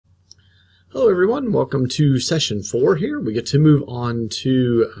Hello everyone, welcome to session 4 here. We get to move on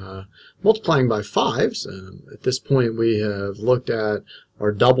to multiplying by fives. At this point we have looked at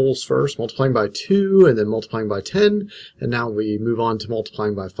our doubles first, multiplying by 2 and then multiplying by 10, and now we move on to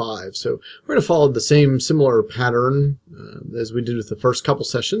multiplying by 5. So we're going to follow the similar pattern as we did with the first couple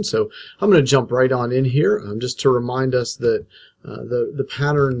sessions. So I'm going to jump right on in here just to remind us that the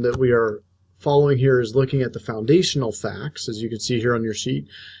pattern that we are following here is looking at the foundational facts, as you can see here on your sheet.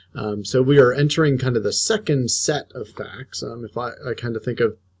 So we are entering kind of the second set of facts. If I kind of think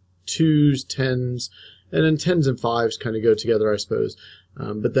of 2s, 10s, and then 10s and 5s kind of go together, I suppose.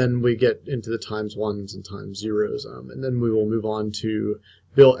 But then we get into the times 1s and times 0s. And then we will move on to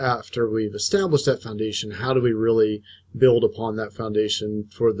build, after we've established that foundation, how do we really build upon that foundation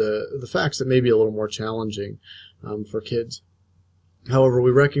for the facts that may be a little more challenging for kids. However, we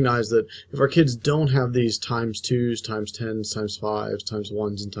recognize that if our kids don't have these times 2s, times 10s, times 5s, times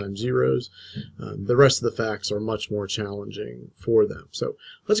 1s, and times 0s, the rest of the facts are much more challenging for them. So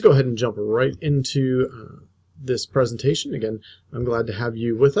let's go ahead and jump right into this presentation. Again, I'm glad to have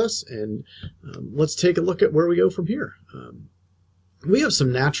you with us, and let's take a look at where we go from here. We have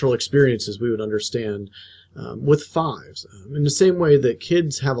some natural experiences we would understand with fives. In the same way that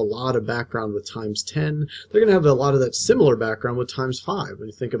kids have a lot of background with times 10, they're going to have a lot of that similar background with times 5. When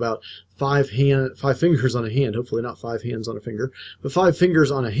you think about five fingers on a hand, hopefully not 5 hands on a finger, but 5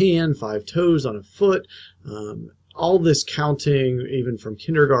 fingers on a hand, 5 toes on a foot, all this counting, even from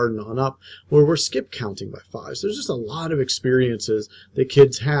kindergarten on up, where we're skip counting by 5s. There's just a lot of experiences that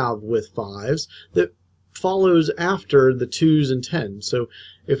kids have with 5s that follows after the 2s and 10s. So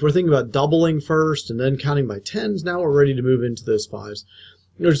if we're thinking about doubling first and then counting by 10s, now we're ready to move into those 5s.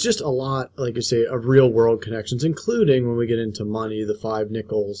 There's just a lot, like I say, of real world connections, including when we get into money, the 5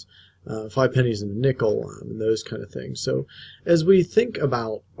 nickels, 5 pennies and a nickel, and those kind of things. So as we think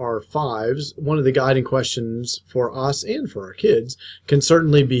about our 5s, one of the guiding questions for us and for our kids can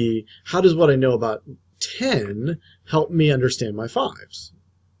certainly be, how does what I know about 10 help me understand my 5s?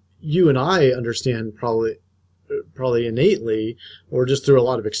 You and I understand probably innately, or just through a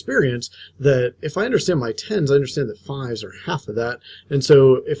lot of experience, that if I understand my 10s, I understand that 5s are half of that. And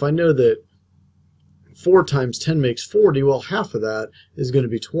so if I know that 4 times 10 makes 40, well, half of that is going to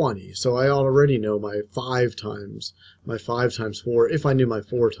be 20. So I already know my 5 times 4 if I knew my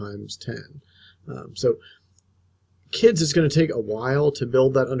 4 times 10. So kids, it's going to take a while to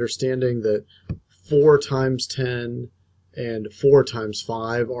build that understanding that 4 times 10 and 4 times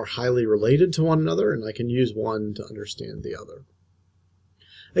 5 are highly related to one another, and I can use one to understand the other.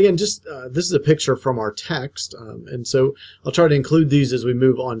 Again, just this is a picture from our text, and so I'll try to include these as we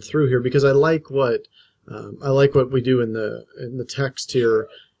move on through here, because I like what we do in the text here,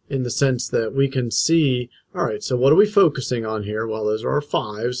 in the sense that we can see, all right, so what are we focusing on here? Well, those are our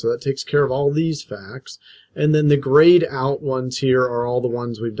 5s, so that takes care of all these facts. And then the grayed out ones here are all the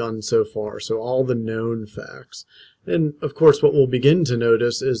ones we've done so far, so all the known facts. And of course, what we'll begin to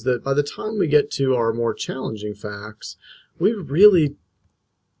notice is that by the time we get to our more challenging facts, we already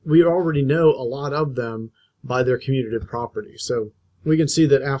know a lot of them by their commutative property. So we can see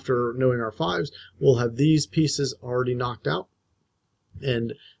that after knowing our 5s, we'll have these pieces already knocked out,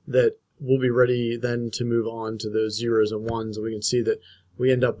 and that we'll be ready then to move on to those 0s and 1s, and we can see that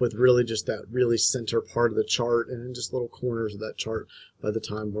we end up with really just that really center part of the chart and then just little corners of that chart by the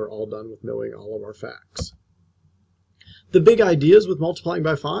time we're all done with knowing all of our facts. The big ideas with multiplying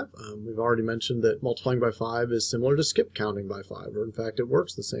by 5, we've already mentioned that multiplying by 5 is similar to skip counting by 5, or in fact it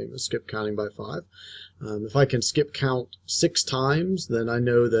works the same as skip counting by 5. If I can skip count 6 times, then I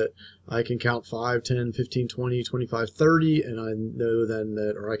know that I can count 5, 10, 15, 20, 25, 30, and I know then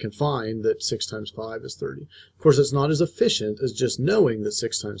that, or I can find that 6 times 5 is 30. Of course, it's not as efficient as just knowing that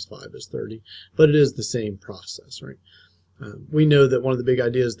 6 times 5 is 30, but it is the same process, right? We know that one of the big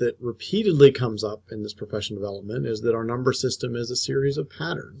ideas that repeatedly comes up in this professional development is that our number system is a series of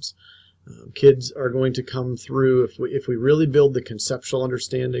patterns. Kids are going to come through, if we really build the conceptual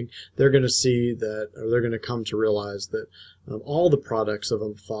understanding, they're going to see that, or they're going to come to realize that all the products of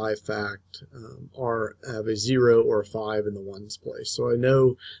a 5 fact have a 0 or a 5 in the 1s place. So I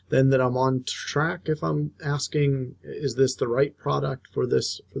know then that I'm on track if I'm asking, is this the right product for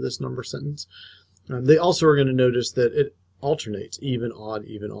this number sentence? They also are going to notice that it alternates, even, odd,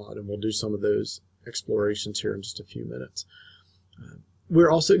 and we'll do some of those explorations here in just a few minutes.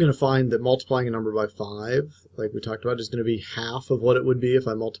 We're also going to find that multiplying a number by 5, like we talked about, is going to be half of what it would be if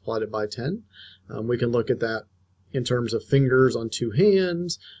I multiplied it by 10. We can look at that in terms of fingers on 2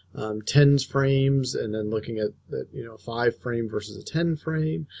 hands, 10s frames, and then looking at that, a 5 frame versus a 10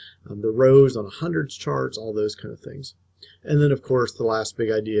 frame, the rows on a hundreds charts, all those kind of things. And then, of course, the last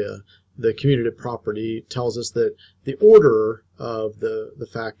big idea the commutative property tells us that the order of the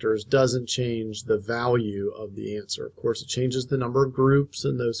factors doesn't change the value of the answer. Of course, it changes the number of groups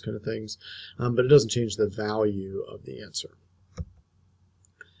and those kind of things, but it doesn't change the value of the answer.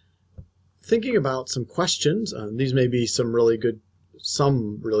 Thinking about some questions, these may be some really good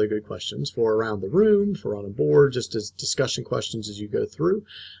questions for around the room, for on a board, just as discussion questions as you go through.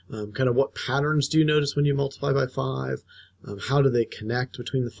 Kind of what patterns do you notice when you multiply by 5? How do they connect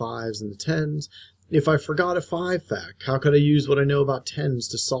between the 5s and the 10s? If I forgot a 5 fact, how could I use what I know about 10s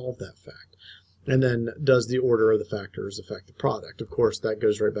to solve that fact? And then, does the order of the factors affect the product? Of course, that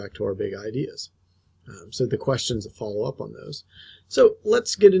goes right back to our big ideas. So the questions that follow up on those. So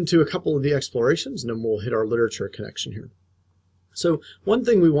let's get into a couple of the explorations, and then we'll hit our literature connection here. So one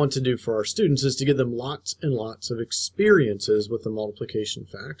thing we want to do for our students is to give them lots and lots of experiences with the multiplication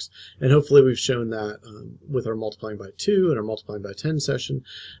facts. And hopefully we've shown that with our multiplying by 2 and our multiplying by 10 session.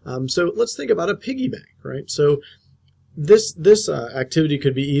 So let's think about a piggy bank, right? So this activity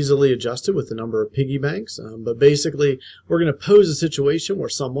could be easily adjusted with the number of piggy banks, but basically we're going to pose a situation where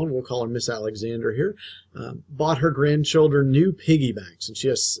someone, we'll call her Miss Alexander here, bought her grandchildren new piggy banks, and she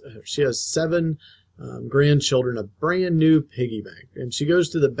has 7 grandchildren a brand new piggy bank, and she goes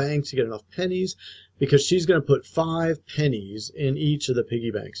to the bank to get enough pennies because she's going to put 5 pennies in each of the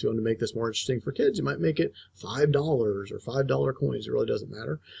piggy banks. You want to make this more interesting for kids, you might make it $5 or $5 coins. It really doesn't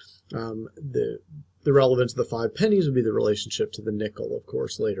matter. The relevance of the 5 pennies would be the relationship to the nickel, of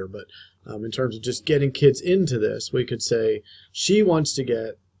course, later. But in terms of just getting kids into this, we could say she wants to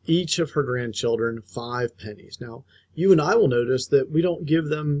get each of her grandchildren 5 pennies. Now, you and I will notice that we don't give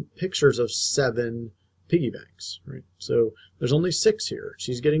them pictures of 7 piggy banks, right? So there's only 6 here.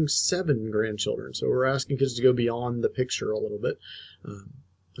 She's getting 7 grandchildren. So we're asking kids to go beyond the picture a little bit.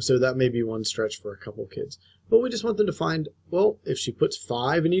 So that may be one stretch for a couple kids. But we just want them to find, well, if she puts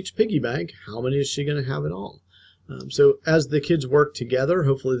 5 in each piggy bank, how many is she going to have in all? So as the kids work together,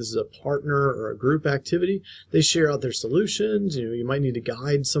 hopefully this is a partner or a group activity, they share out their solutions. You might need to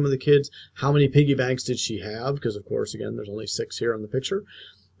guide some of the kids. How many piggy banks did she have? Because, of course, again, there's only 6 here on the piggy.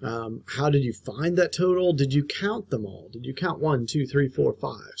 How did you find that total? Did you count them all? Did you count 1, 2, 3, 4,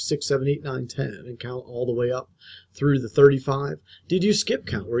 5, 6, 7, 8, 9, 10, and count all the way up through the 35? Did you skip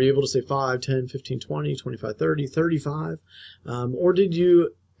count? Were you able to say 5, 10, 15, 20, 25, 30, 35? Or did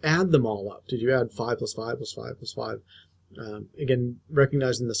you add them all up? Did you add 5 plus 5 plus 5 plus 5? Again,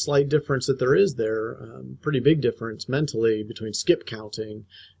 recognizing the slight difference that there is there, pretty big difference mentally between skip counting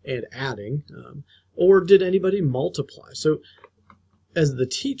and adding. Or did anybody multiply? So as the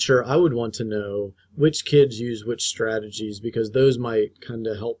teacher, I would want to know which kids use which strategies, because those might kind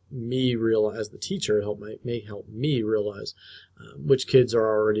of help me realize, as the teacher, may help me realize which kids are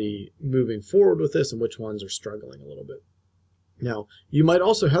already moving forward with this and which ones are struggling a little bit. Now, you might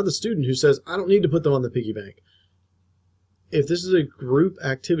also have the student who says, I don't need to put them on the piggy bank. If this is a group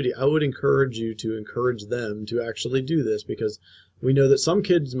activity, I would encourage you to encourage them to actually do this, because we know that some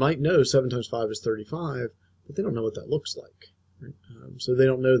kids might know 7 times 5 is 35, but they don't know what that looks like. Right? So they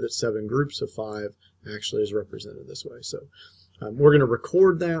don't know that 7 groups of 5 actually is represented this way. So we're going to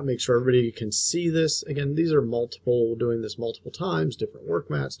record that, make sure everybody can see this. Again, these are doing this multiple times, different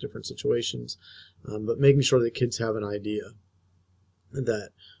work mats, different situations, but making sure that kids have an idea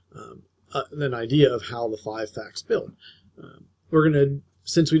of how the 5 facts build. We're going to,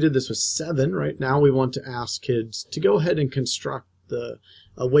 since we did this with 7, right now we want to ask kids to go ahead and construct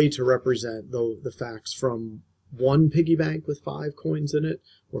a way to represent the facts from 1 piggy bank with 5 coins in it,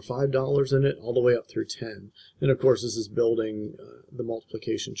 or $5 in it, all the way up through 10. And of course, this is building the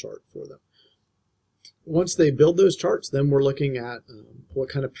multiplication chart for them. Once they build those charts, then we're looking at what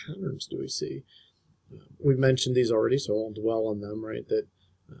kind of patterns do we see. We've mentioned these already, so I won't dwell on them, right?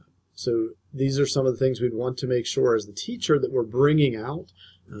 So these are some of the things we'd want to make sure as the teacher that we're bringing out,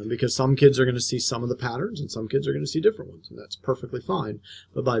 because some kids are going to see some of the patterns and some kids are going to see different ones, and that's perfectly fine.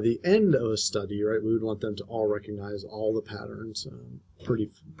 But by the end of a study, right, we would want them to all recognize all the patterns pretty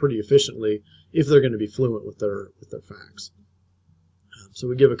efficiently if they're going to be fluent with their facts. So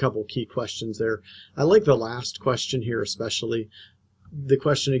we give a couple key questions there. I like the last question here especially. The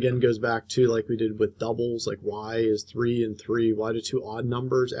question again goes back to, like we did with doubles, like why is 3 and 3, why do 2 odd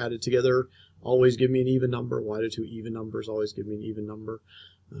numbers added together always give me an even number? Why do 2 even numbers always give me an even number?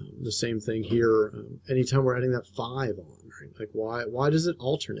 The same thing here. Anytime we're adding that 5 on, right? Like why does it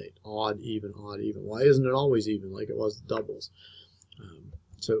alternate? Odd, even, odd, even. Why isn't it always even like it was the doubles?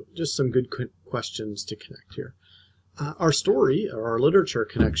 So just some good questions to connect here. Our story, or our literature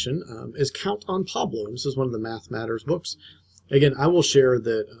connection, is Count on Pablo. This is one of the Math Matters books. Again, I will share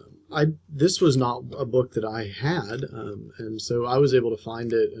that this was not a book that I had, and so I was able to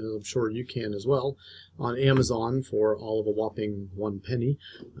find it, and I'm sure you can as well, on Amazon for all of a whopping 1 penny.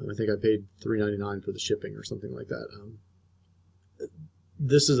 I think I paid $3.99 for the shipping or something like that.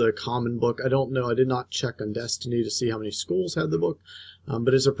 This is a common book. I don't know. I did not check on Destiny to see how many schools had the book,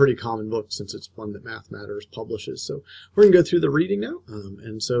 but it's a pretty common book since it's one that Math Matters publishes. So we're going to go through the reading now,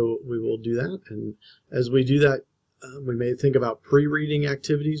 and so we will do that. And as we do that, we may think about pre-reading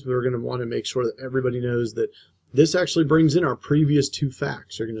activities. We're going to want to make sure that everybody knows that this actually brings in our previous 2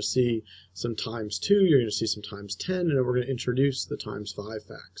 facts. You're going to see some times 2, you're going to see some times 10, and then we're going to introduce the times 5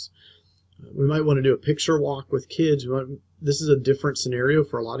 facts. We might want to do a picture walk with kids. This is a different scenario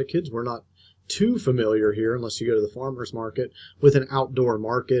for a lot of kids. We're not too familiar here, unless you go to the farmer's market, with an outdoor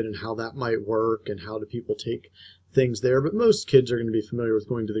market and how that might work and how do people take things there. But most kids are going to be familiar with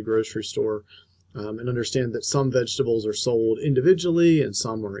going to the grocery store and understand that some vegetables are sold individually and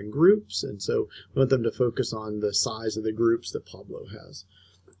some are in groups. And so we want them to focus on the size of the groups that Pablo has.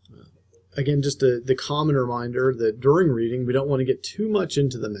 Again, just the common reminder that during reading, we don't want to get too much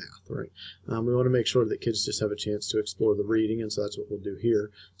into the math, right? We want to make sure that kids just have a chance to explore the reading, and so that's what we'll do here,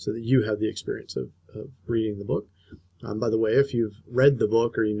 so that you have the experience of reading the book. By the way, if you've read the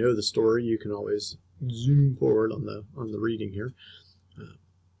book or you know the story, you can always zoom forward on the reading here.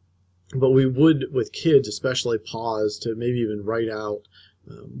 But we would, with kids especially, pause to maybe even write out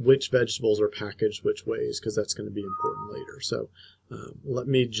which vegetables are packaged which ways, because that's going to be important later. So let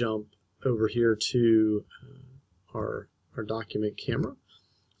me jump over here to our document camera.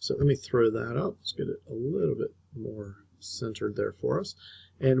 So let me throw that up. Let's get it a little bit more centered there for us.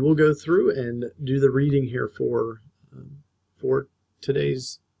 And we'll go through and do the reading here for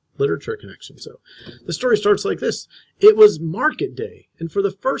today's literature connection. So the story starts like this. It was market day, and for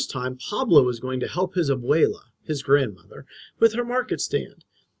the first time, Pablo was going to help his abuela, his grandmother, with her market stand.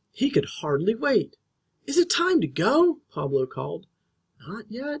 He could hardly wait. Is it time to go? Pablo called. Not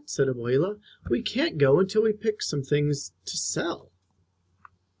yet, said Abuela. We can't go until we pick some things to sell.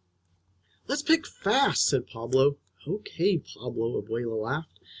 Let's pick fast, said Pablo. Okay, Pablo, Abuela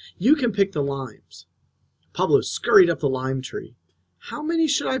laughed. You can pick the limes. Pablo scurried up the lime tree. How many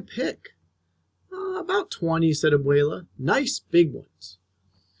should I pick? About 20, said Abuela. Nice big ones.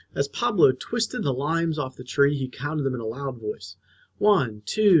 As Pablo twisted the limes off the tree, he counted them in a loud voice. 1,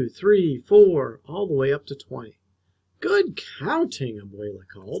 2, 3, 4, all the way up to 20. Good counting, Abuela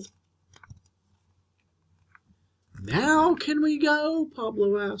called. Now can we go?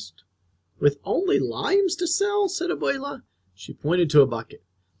 Pablo asked. With only limes to sell, said Abuela. She pointed to a bucket.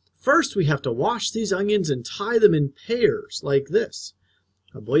 First we have to wash these onions and tie them in pairs, like this.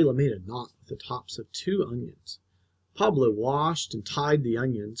 Abuela made a knot with the tops of 2 onions. Pablo washed and tied the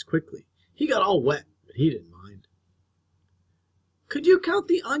onions quickly. He got all wet, but he didn't mind. Could you count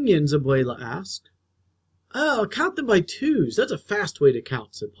the onions? Abuela asked. Oh, count them by 2s. That's a fast way to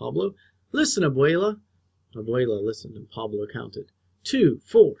count, said Pablo. Listen, Abuela. Abuela listened, and Pablo counted. 2,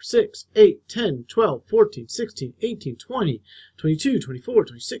 4, 6, 8, 10, 12, 14, 16, 18, 20, 22, 24,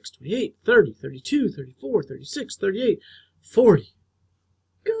 26, 28, 30, 32, 34, 36, 38, 40.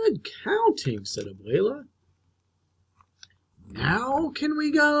 Good counting, said Abuela. Now can we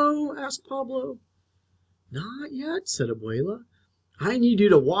go? Asked Pablo. Not yet, said Abuela. I need you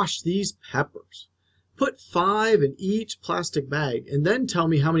to wash these peppers. Put 5 in each plastic bag, and then tell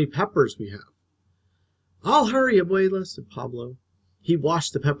me how many peppers we have. I'll hurry, Abuela, said Pablo. He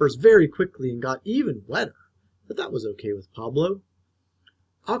washed the peppers very quickly and got even wetter, but that was okay with Pablo.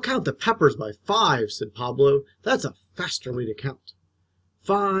 I'll count the peppers by 5, said Pablo. That's a faster way to count.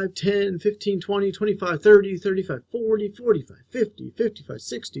 5, 10, 15, 20, 25, 30, 35, 40, 45, 50, 55,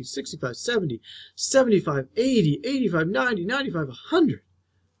 60, 65, 70, 75, 80, 85, 90, 95, 100.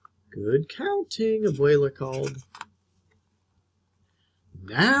 Good counting, Abuela called.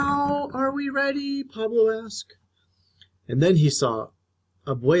 Now are we ready? Pablo asked. And then he saw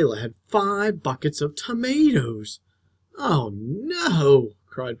Abuela had 5 buckets of tomatoes. Oh no,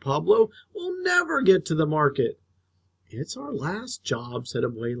 cried Pablo. We'll never get to the market. It's our last job, said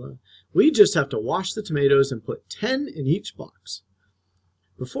Abuela. We just have to wash the tomatoes and put 10 in each box.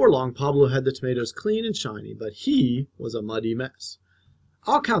 Before long, Pablo had the tomatoes clean and shiny, but he was a muddy mess.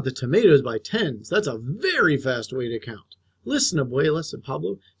 I'll count the tomatoes by 10s. That's a very fast way to count. Listen, Abuela, said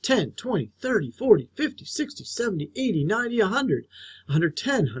Pablo. 10, 20, 30, 40, 50, 60, 70, 80, 90, 100.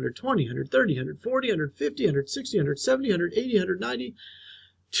 110, 120, 130, 140, 150, 160, 170, 180, 190,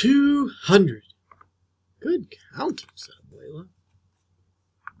 200. Good counting, said Abuela.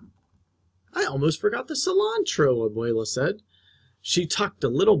 I almost forgot the cilantro, Abuela said. She tucked a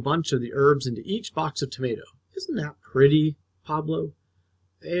little bunch of the herbs into each box of tomato. Isn't that pretty, Pablo?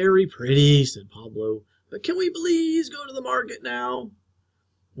 Very pretty, said Pablo. But can we please go to the market now?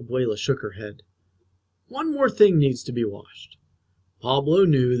 Abuela shook her head. One more thing needs to be washed. Pablo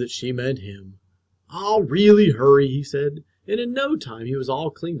knew that she meant him. I'll really hurry, he said, and in no time he was all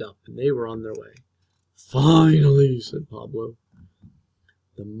cleaned up and they were on their way. Finally, said Pablo.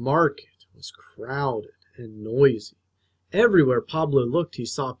 The market was crowded and noisy. Everywhere Pablo looked, he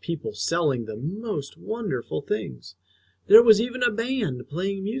saw people selling the most wonderful things. There was even a band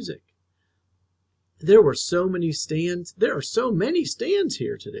playing music. There are so many stands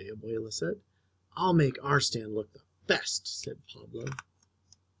here today, Abuela said. I'll make our stand look the best, said Pablo.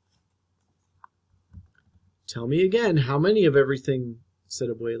 Tell me again how many of everything, said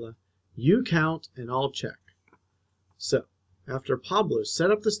Abuela. You count and I'll check. So, after Pablo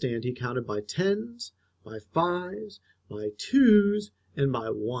set up the stand, he counted by tens, by fives, by twos, and by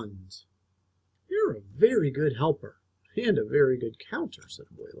ones. You're a very good helper and a very good counter, said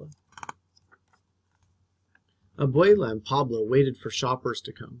Abuela. Abuela and Pablo waited for shoppers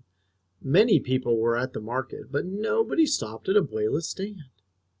to come. Many people were at the market, but nobody stopped at Abuela's stand.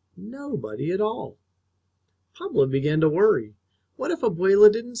 Nobody at all. Pablo began to worry. What if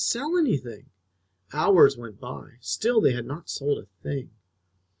Abuela didn't sell anything? Hours went by. Still they had not sold a thing.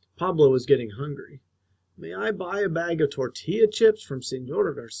 Pablo was getting hungry. May I buy a bag of tortilla chips from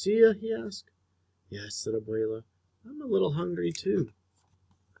Señora Garcia? He asked. Yes, said Abuela. I'm a little hungry too.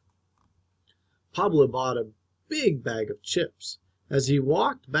 Pablo bought a big bag of chips. As he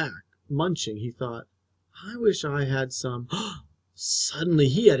walked back, munching, he thought, I wish I had some. Suddenly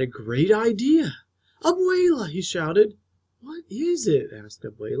he had a great idea. Abuela, he shouted. What is it? Asked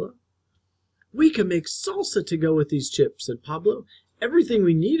Abuela. We can make salsa to go with these chips, said Pablo. Everything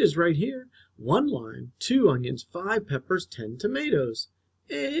we need is right here. 1 lime, 2 onions, 5 peppers, 10 tomatoes,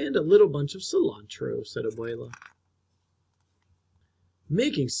 and a little bunch of cilantro, said Abuela.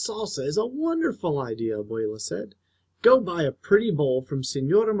 Making salsa is a wonderful idea, Abuela said. Go buy a pretty bowl from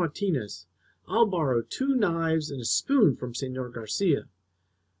Señora Martinez. I'll borrow 2 knives and a spoon from Señor Garcia.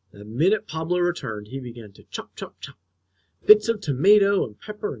 The minute Pablo returned, he began to chop, chop, chop. Bits of tomato and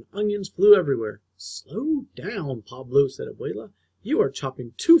pepper and onions flew everywhere. Slow down, Pablo, said Abuela. You are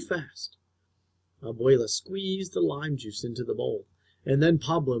chopping too fast. Abuela squeezed the lime juice into the bowl, and then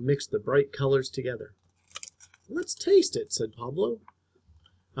Pablo mixed the bright colors together. Let's taste it, said Pablo.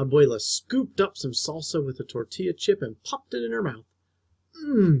 Abuela scooped up some salsa with a tortilla chip and popped it in her mouth.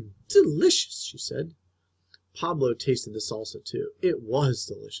 Delicious, she said. Pablo tasted the salsa too. It was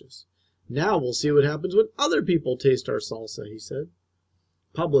delicious. Now we'll see what happens when other people taste our salsa, he said.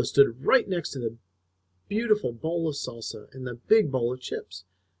 Pablo stood right next to the beautiful bowl of salsa and the big bowl of chips.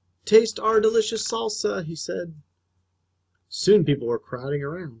 Taste our delicious salsa, he said. Soon people were crowding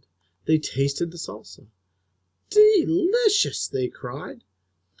around. They tasted the salsa. Delicious, they cried.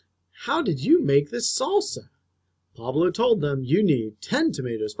 How did you make this salsa? Pablo told them, you need 10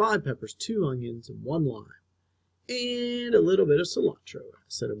 tomatoes, 5 peppers, 2 onions, and 1 lime. And a little bit of cilantro,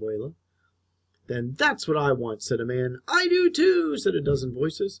 said Abuela. Then that's what I want, said a man. I do too, said a dozen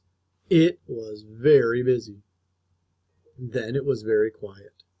voices. It was very busy. Then it was very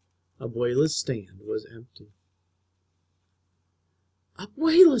quiet. Abuela's stand was empty.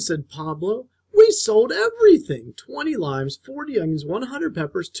 Abuela, said Pablo, we sold everything. 20 limes, 40 onions, 100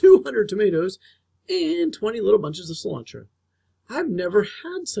 peppers, 200 tomatoes, and 20 little bunches of cilantro. I've never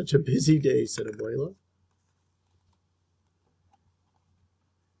had such a busy day, said Abuela.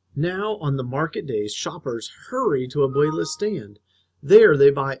 Now, on the market days, shoppers hurry to Abuela's stand. There they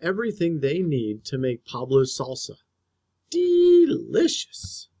buy everything they need to make Pablo's salsa.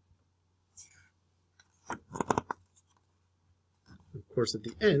 Delicious! Of course, at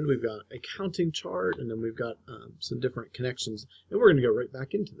the end, we've got a counting chart, and then we've got some different connections, and we're going to go right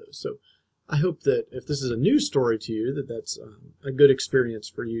back into those. So I hope that if this is a new story to you, that's a good experience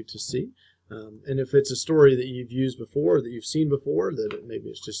for you to see. And if it's a story that you've used before, that you've seen before, that maybe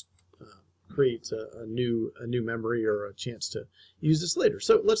it's just creates a new memory or a chance to use this later.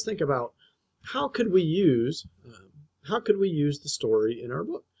 So let's think about how could we use the story in our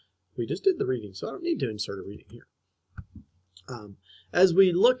book. We just did the reading, so I don't need to insert a reading here. As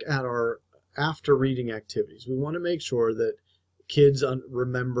we look at our after reading activities, we want to make sure that kids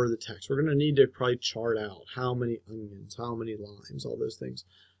remember the text. We're going to need to probably chart out how many onions, how many limes, all those things.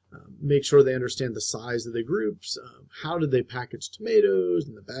 Make sure they understand the size of the groups. How did they package tomatoes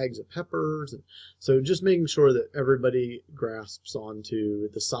and the bags of peppers? And so just making sure that everybody grasps onto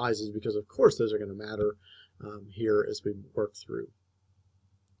the sizes, because of course those are going to matter here as we work through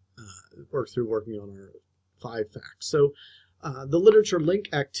working on our 5 facts. So the literature link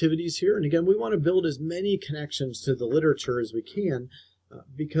activities here, and again we want to build as many connections to the literature as we can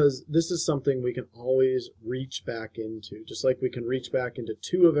because this is something we can always reach back into. Just like we can reach back into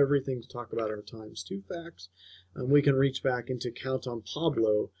 2 of everything to talk about our times 2 facts, we can reach back into Count on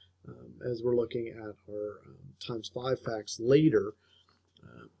Pablo as we're looking at our times 5 facts later,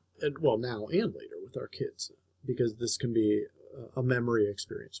 well, now and later with our kids, because this can be a memory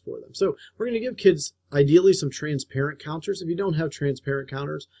experience for them. So we're going to give kids ideally some transparent counters. If you don't have transparent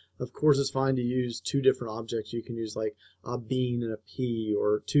counters, of course it's fine to use 2 different objects. You can use like a bean and a pea,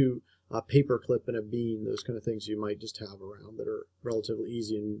 or a paper clip and a bean, those kind of things you might just have around that are relatively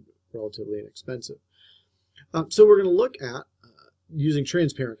easy and relatively inexpensive. So we're going to look at using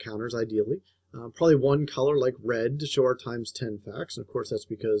transparent counters ideally. Probably one color like red to show our times 10 facts, and of course that's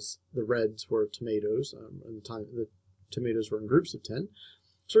because the reds were tomatoes, and the tomatoes were in groups of 10.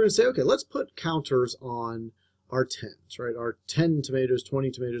 So we're going to say, okay, let's put counters on our 10s, right? Our 10 tomatoes, 20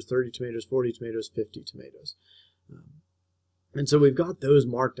 tomatoes, 30 tomatoes, 40 tomatoes, 50 tomatoes. And so we've got those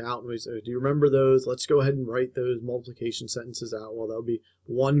marked out, and we say, do you remember those? Let's go ahead and write those multiplication sentences out. Well, that'll be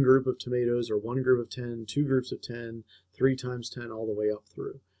 1 group of tomatoes, or 1 group of 10, 2 groups of 10, 3 times 10, all the way up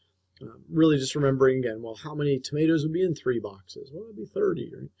through. Really just remembering again, well, how many tomatoes would be in 3 boxes? Well, it would be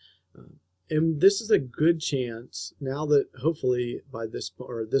 30, right? And this is a good chance, now that hopefully by this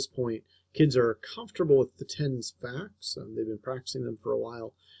point, kids are comfortable with the 10s facts. They've been practicing them for a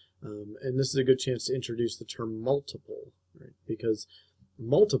while. And this is a good chance to introduce the term multiple, right? Because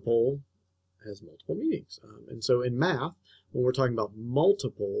multiple has multiple meanings. And so in math, when we're talking about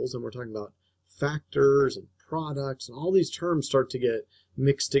multiples and we're talking about factors and products and all these terms start to get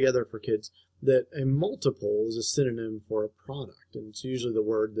mixed together for kids, that a multiple is a synonym for a product, and it's usually the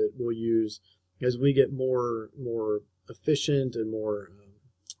word that we'll use as we get more efficient and more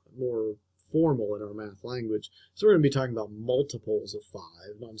formal in our math language. So we're going to be talking about multiples of 5,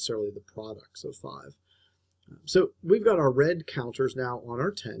 not necessarily the products of 5. So we've got our red counters now on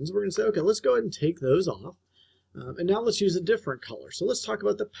our 10s. We're going to say, okay, let's go ahead and take those off. And now let's use a different color. So let's talk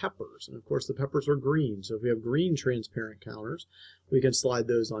about the peppers. And of course the peppers are green. So if we have green transparent counters, we can slide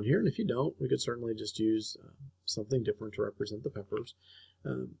those on here. And if you don't, we could certainly just use something different to represent the peppers.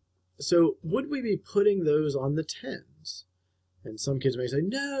 So would we be putting those on the 10s? And some kids may say,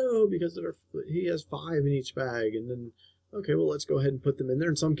 no, because he has 5 in each bag. And then, okay, well, let's go ahead and put them in there.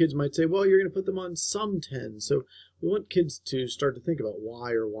 And some kids might say, well, you're going to put them on some 10s. So we want kids to start to think about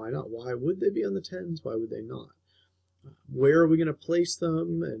why or why not. Why would they be on the 10s? Why would they not? Where are we going to place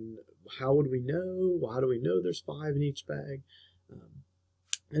them, and how would we know? Well, how do we know there's 5 in each bag?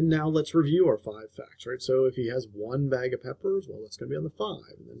 And now let's review our 5 facts, right? So if he has 1 bag of peppers, well, it's going to be on the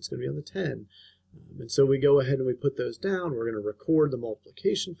 5, and then it's going to be on the 10. And so we go ahead and we put those down. We're going to record the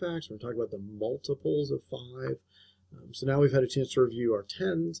multiplication facts. We're going to talk about the multiples of 5. So now we've had a chance to review our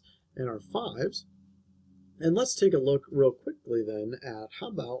 10s and our 5s. And let's take a look real quickly then at how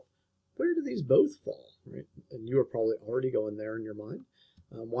about where do these both fall, right? And you are probably already going there in your mind.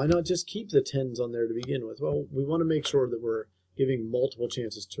 Why not just keep the 10s on there to begin with? Well, we want to make sure that we're giving multiple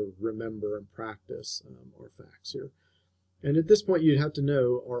chances to remember and practice our facts here. And at this point, you'd have to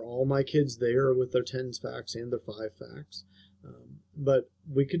know, are all my kids there with their 10s facts and their 5 facts? But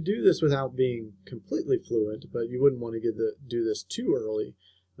we could do this without being completely fluent, but you wouldn't want to do this too early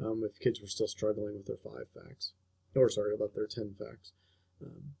if kids were still struggling with their 5 facts. Or, sorry, about their 10 facts.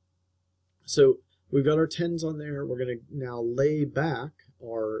 So we've got our 10s on there. We're going to now lay back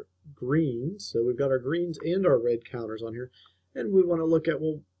our greens. So we've got our greens and our red counters on here. And we want to look at,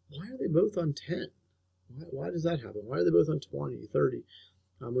 well, why are they both on 10? Why does that happen? Why are they both on 20, 30?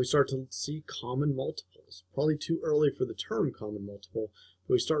 We start to see common multiples. Probably too early for the term common multiple,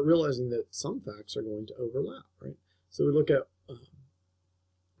 but we start realizing that some facts are going to overlap, right? So we look at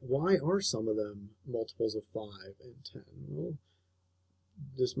why are some of them multiples of 5 and 10? Well,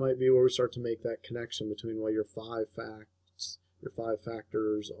 this might be where we start to make that connection between, well, your 5 facts, your 5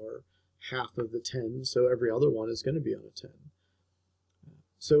 factors are half of the 10, so every other one is going to be on a 10.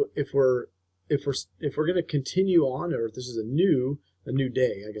 So if we're going to continue on, or if this is a new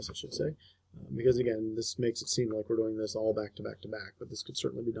day, I guess I should say, because again, this makes it seem like we're doing this all back to back to back, but this could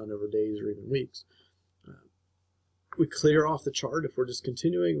certainly be done over days or even weeks. We clear off the chart if we're just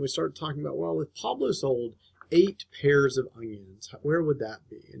continuing. We start talking about, well, if Pablo sold 8 pairs of onions, where would that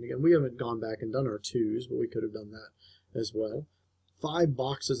be? And again, we haven't gone back and done our 2s, but we could have done that as well. 5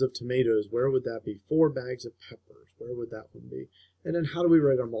 boxes of tomatoes, where would that be? 4 bags of peppers, where would that one be? And then how do we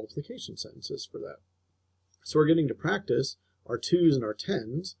write our multiplication sentences for that? So we're getting to practice our 2s and our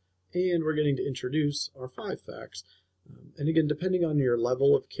 10s, and we're getting to introduce our 5 facts. And again, depending on your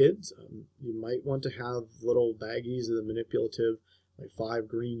level of kids, you might want to have little baggies of the manipulative, like 5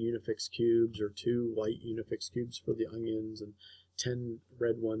 green Unifix cubes or 2 white Unifix cubes for the onions, and 10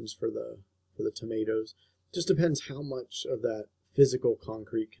 red ones for the tomatoes. Just depends how much of that physical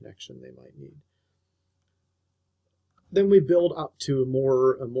concrete connection they might need. Then we build up to a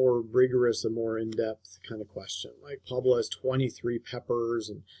more rigorous, a more in-depth kind of question. Like Pablo has 23 peppers,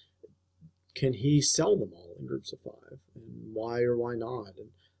 and can he sell them all in groups of 5? And why or why not? And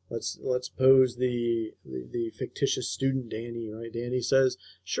let's pose the fictitious student Danny, right? Danny says,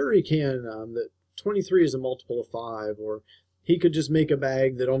 sure he can, that 23 is a multiple of 5, or he could just make a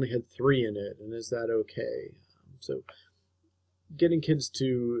bag that only had 3 in it, and is that okay? So getting kids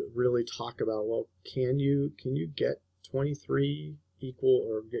to really talk about, well, can you get 23 equal,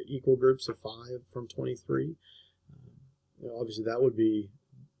 or get equal groups of 5 from 23? Obviously that would be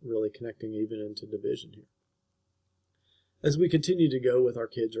really connecting even into division here. As we continue to go with our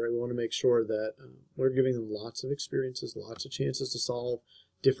kids, right, we want to make sure that we're giving them lots of experiences, lots of chances to solve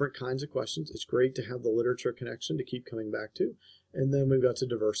different kinds of questions. It's great to have the literature connection to keep coming back to, and then we've got to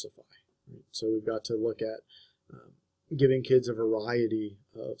diversify. Right? So we've got to look at giving kids a variety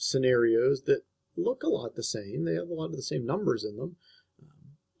of scenarios that look a lot the same. They have a lot of the same numbers in them.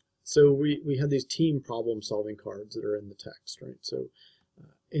 So we have these team problem solving cards that are in the text, right? So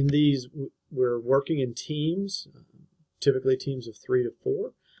in these, we're working in teams, typically teams of 3 to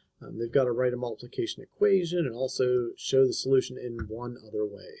 4. They've got to write a multiplication equation and also show the solution in one other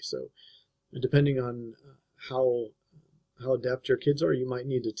way. So depending on how adept your kids are, you might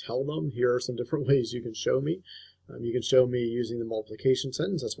need to tell them, here are some different ways you can show me. You can show me using the multiplication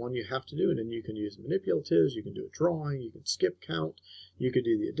sentence. That's one you have to do. And then you can use manipulatives. You can do a drawing. You can skip count. You could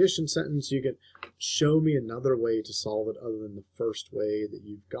do the addition sentence. You can show me another way to solve it other than the first way that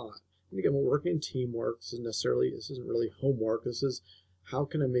you've got. And again, we're working in teamwork. This isn't really homework. This is, how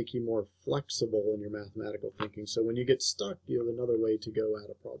can I make you more flexible in your mathematical thinking? So when you get stuck, you have another way to go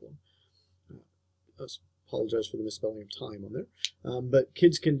at a problem. I apologize for the misspelling of time on there. But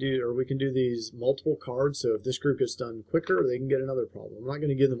kids can do, or we can do these multiple cards. So if this group gets done quicker, they can get another problem. I'm not going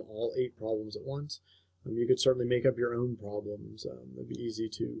to give them all 8 problems at once. You could certainly make up your own problems. It'd be easy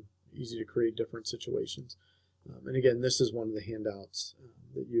to create different situations. And again, this is one of the handouts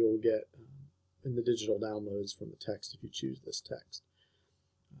that you'll get in the digital downloads from the text if you choose this text.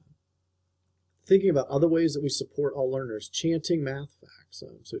 Thinking about other ways that we support all learners, chanting math facts.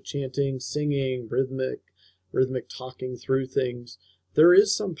 So chanting, singing, rhythmic talking through things. There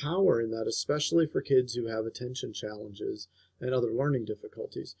is some power in that, especially for kids who have attention challenges and other learning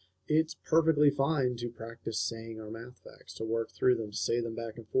difficulties. It's perfectly fine to practice saying our math facts, to work through them, to say them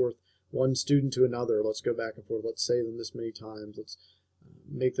back and forth, one student to another. Let's go back and forth. Let's say them this many times. Let's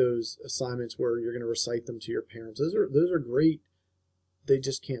make those assignments where you're going to recite them to your parents. Those are great. They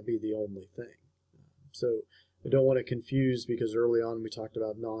just can't be the only thing. So I don't want to confuse, because early on we talked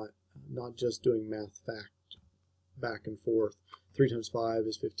about not just doing math fact back and forth. 3 times 5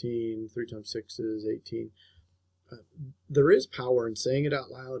 is 15. 3 times 6 is 18. There is power in saying it out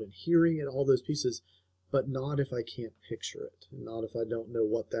loud and hearing it, all those pieces, but not if I can't picture it, and not if I don't know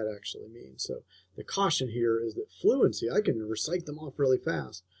what that actually means. So the caution here is that fluency, I can recite them off really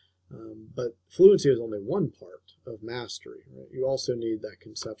fast, but fluency is only one part of mastery. Right? You also need that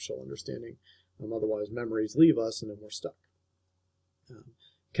conceptual understanding. Otherwise, memories leave us, and then we're stuck.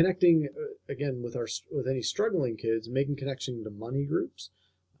 Connecting, again, with any struggling kids, making connection to money groups.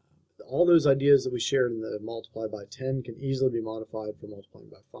 All those ideas that we shared in the multiply by 10 can easily be modified for multiplying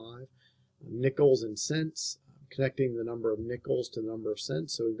by 5. Nickels and cents, connecting the number of nickels to the number of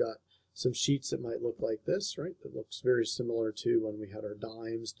cents. So we've got some sheets that might look like this, right? That looks very similar to when we had our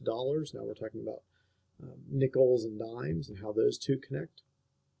dimes to dollars. Now we're talking about nickels and dimes and how those two connect.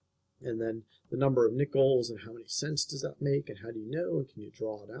 And then the number of nickels and how many cents does that make, and how do you know, and can you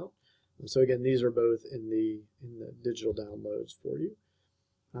draw it out? And so again, these are both in the digital downloads for you.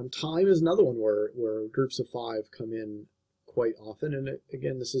 Time is another one where groups of 5 come in quite often, and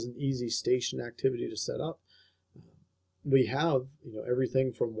again, this is an easy station activity to set up. We have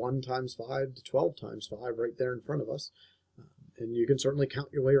everything from 1 times 5 to 12 times 5 right there in front of us, and you can certainly count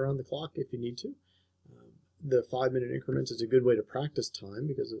your way around the clock if you need to. The 5-minute increments is a good way to practice time,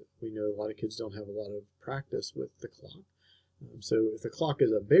 because we know a lot of kids don't have a lot of practice with the clock. So if the clock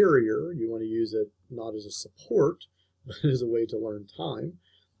is a barrier, you want to use it not as a support, but as a way to learn time.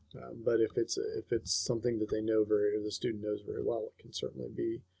 But if it's something that the student knows very well, it can certainly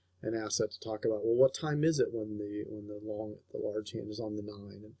be an asset to talk about. Well, what time is it when the large hand is on the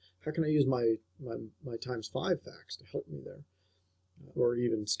 9, and how can I use my times 5 facts to help me there, or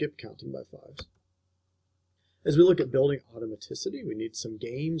even skip counting by 5s. As we look at building automaticity, we need some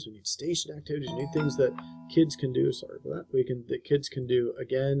games, we need station activities, we need things that kids can do. Sorry for that. That kids can do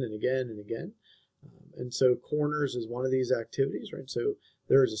again and again and again. And so corners is one of these activities, right? So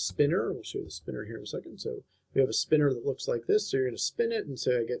there's a spinner. We'll show you the spinner here in a second. So we have a spinner that looks like this. So you're going to spin it, and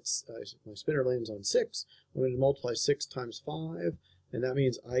so I get my spinner lands on 6. I'm going to multiply 6 times 5, and that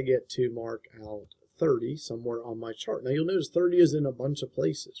means I get to mark out 30 somewhere on my chart. Now you'll notice 30 is in a bunch of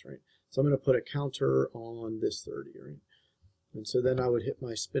places, right? So I'm going to put a counter on this 30, right? And so then I would hit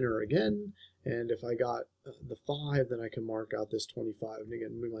my spinner again, and if I got the 5, then I can mark out this 25. And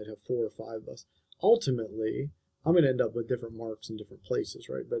again, we might have 4 or 5 of us. Ultimately, I'm going to end up with different marks in different places,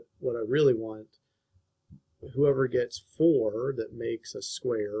 right? But what I really want, whoever gets 4 that makes a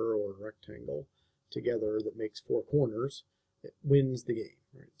square or a rectangle together that makes 4 corners, it wins the game,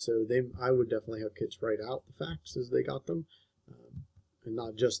 right? So I would definitely have kids write out the facts as they got them, and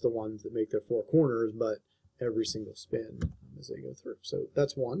not just the ones that make their 4 corners, but every single spin as they go through. So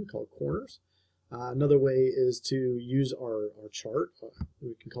that's one, called corners. Another way is to use our chart.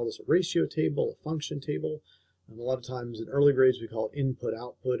 We can call this a ratio table, a function table. A lot of times in early grades we call it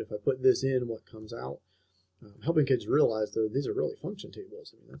input-output. If I put this in, what comes out? Helping kids realize, though, these are really function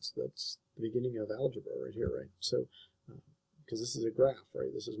tables. I mean, that's the beginning of algebra right here, right? So, because this is a graph,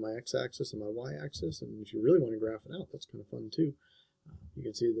 right? This is my x-axis and my y-axis, and if you really want to graph it out, that's kind of fun too. You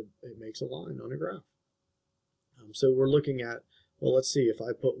can see that it makes a line on a graph. So we're looking at, well, let's see, if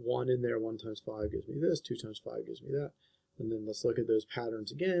I put 1 in there, 1 times 5 gives me this, 2 times 5 gives me that. And then let's look at those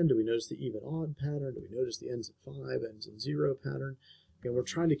patterns again. Do we notice the even-odd pattern? Do we notice the ends at 5, ends in 0 pattern? And we're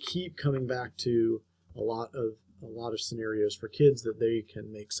trying to keep coming back to a lot of scenarios for kids that they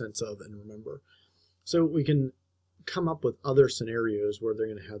can make sense of and remember. So we can come up with other scenarios where they're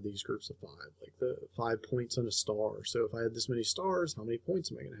going to have these groups of 5, like the 5 points on a star. So if I had this many stars, how many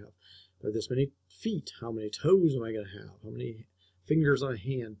points am I going to have? If I had this many feet, how many toes am I going to have? How many fingers on a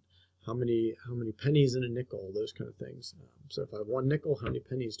hand? How many pennies in a nickel? Those kind of things. So if I have 1 nickel, how many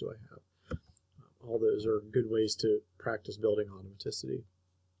pennies do I have? All those are good ways to practice building automaticity.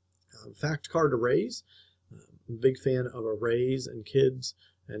 Fact card arrays. I'm a big fan of arrays and kids,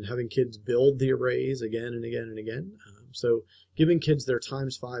 and having kids build the arrays again and again and again. So giving kids their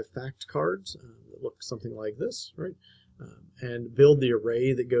times 5 fact cards that look something like this, right? And build the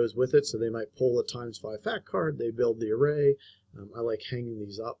array that goes with it. So they might pull a times 5 fact card, they build the array. I like hanging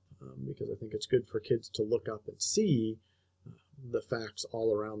these up because I think it's good for kids to look up and see the facts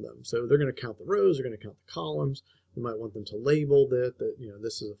all around them. So they're going to count the rows, they're going to count the columns. We might want them to label that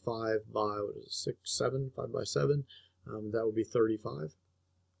this is a 5 by, what is it, 6, 7, 5 by 7. That would be 35.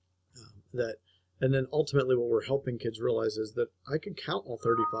 And then ultimately what we're helping kids realize is that I can count all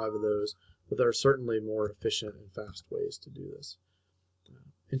 35 of those, but there are certainly more efficient and fast ways to do this.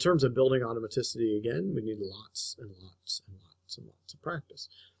 In terms of building automaticity, again, we need lots and lots and lots and lots of practice.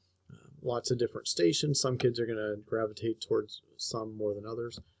 Lots of different stations. Some kids are going to gravitate towards some more than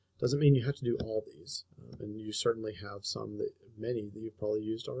others. Doesn't mean you have to do all these, and you certainly have many that you've probably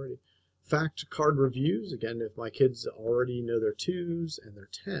used already. Fact card reviews. Again, if my kids already know their 2s and their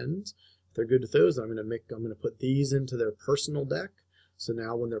 10s, if they're good with those, I'm going to put these into their personal deck. So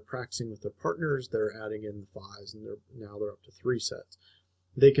now when they're practicing with their partners, they're adding in the 5s, and now they're up to 3 sets.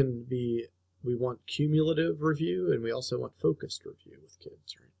 They can be. We want cumulative review, and we also want focused review with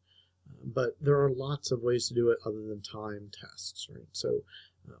kids, right? But there are lots of ways to do it other than time tests, right? So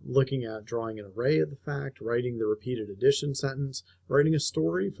looking at drawing an array of the fact, writing the repeated addition sentence, writing a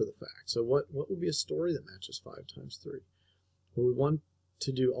story for the fact. So what would be a story that matches 5 times 3? What we want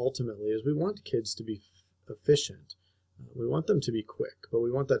to do ultimately is we want kids to be efficient. We want them to be quick, but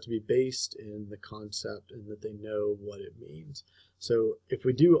we want that to be based in the concept and that they know what it means. So if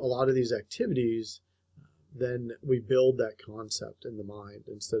we do a lot of these activities, then we build that concept in the mind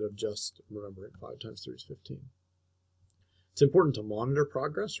instead of just remembering 5 times 3 is 15. It's important to monitor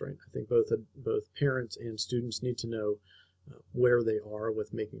progress, right? I think both parents and students need to know where they are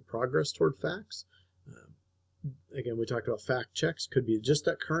with making progress toward facts. Again, we talked about fact checks. Could be just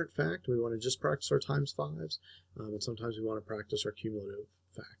that current fact. We want to just practice our times 5s, and sometimes we want to practice our cumulative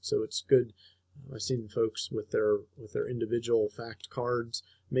facts. So it's good. I've seen folks with their individual fact cards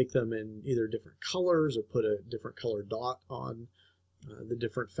make them in either different colors or put a different color dot on the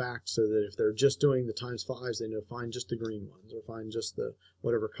different facts, so that if they're just doing the times 5s, they know find just the green ones or find just the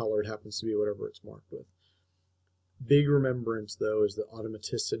whatever color it happens to be, whatever it's marked with. Big remembrance, though, is that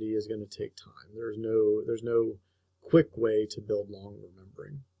automaticity is going to take time. There's no quick way to build long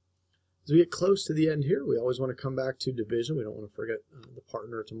remembering. As we get close to the end here, we always want to come back to division. We don't want to forget the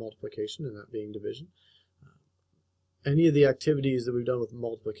partner to multiplication, and that being division. Any of the activities that we've done with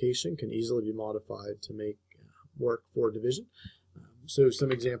multiplication can easily be modified to make work for division. So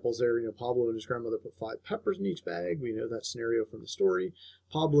some examples there, Pablo and his grandmother put 5 peppers in each bag. We know that scenario from the story.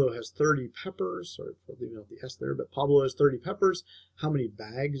 Pablo has 30 peppers. Sorry for leaving out the S there, but Pablo has 30 peppers. How many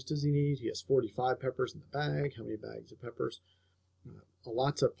bags does he need? He has 45 peppers in the bag. How many bags of peppers?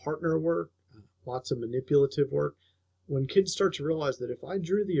 Lots of partner work, lots of manipulative work. When kids start to realize that if I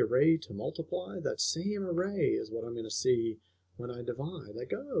drew the array to multiply, that same array is what I'm going to see when I divide.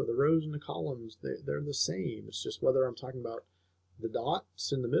 Like, oh, the rows and the columns, they're the same. It's just whether I'm talking about the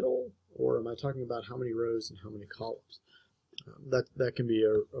dots in the middle, or am I talking about how many rows and how many columns? That can be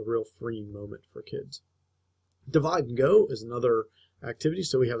a real freeing moment for kids. Divide and go is another activity.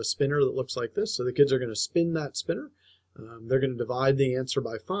 So we have a spinner that looks like this. So the kids are going to spin that spinner. They're going to divide the answer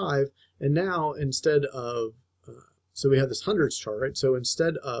by 5. And now instead of, so we have this hundreds chart, right? So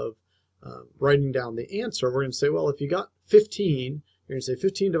instead of writing down the answer, we're going to say, well, if you got 15, you're going to say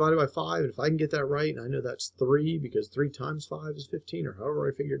 15 divided by 5, and if I can get that right, and I know that's 3 because 3 times 5 is 15, or however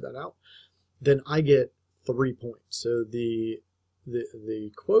I figured that out, then I get 3 points. So the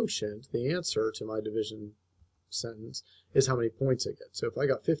quotient, the answer to my division sentence, is how many points I get. So if I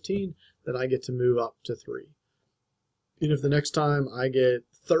got 15, then I get to move up to 3. And if the next time I get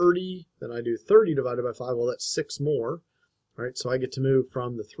 30, then I do 30 divided by 5, well, that's 6 more, right? So I get to move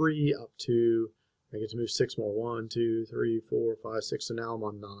from the 3 up to, I get to move 6 more. 1, 2, 3, 4, 5, 6. So now I'm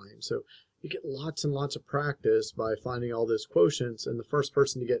on 9. So you get lots and lots of practice by finding all those quotients, and the first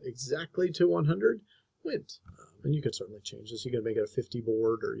person to get exactly to 100 wins. And you could certainly change this. You could make it a 50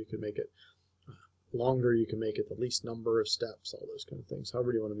 board, or you could make it longer. You can make it the least number of steps, all those kind of things.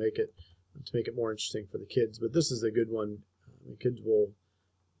 However you want to make it more interesting for the kids. But this is a good one. The kids will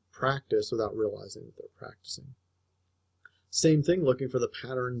practice without realizing that they're practicing. Same thing, looking for the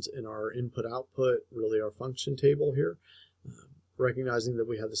patterns in our input-output, really our function table here, recognizing that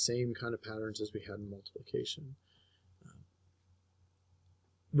we have the same kind of patterns as we had in multiplication.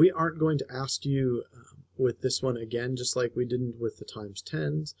 We aren't going to ask you with this one again, just like we didn't with the times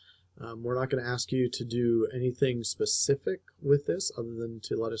 10s. We're not going to ask you to do anything specific with this other than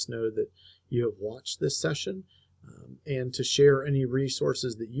to let us know that you have watched this session and to share any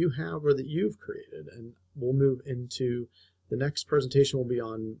resources that you have or that you've created. And we'll move into the next presentation will be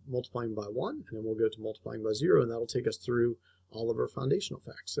on multiplying by 1, and then we'll go to multiplying by 0, and that'll take us through all of our foundational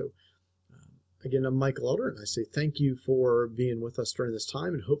facts. So again, I'm Michael Elder, and I say thank you for being with us during this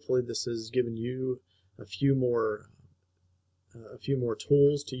time, and hopefully this has given you a few more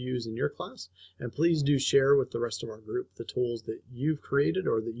tools to use in your class. And please do share with the rest of our group the tools that you've created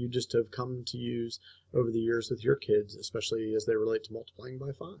or that you just have come to use over the years with your kids, especially as they relate to multiplying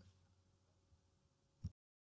by 5.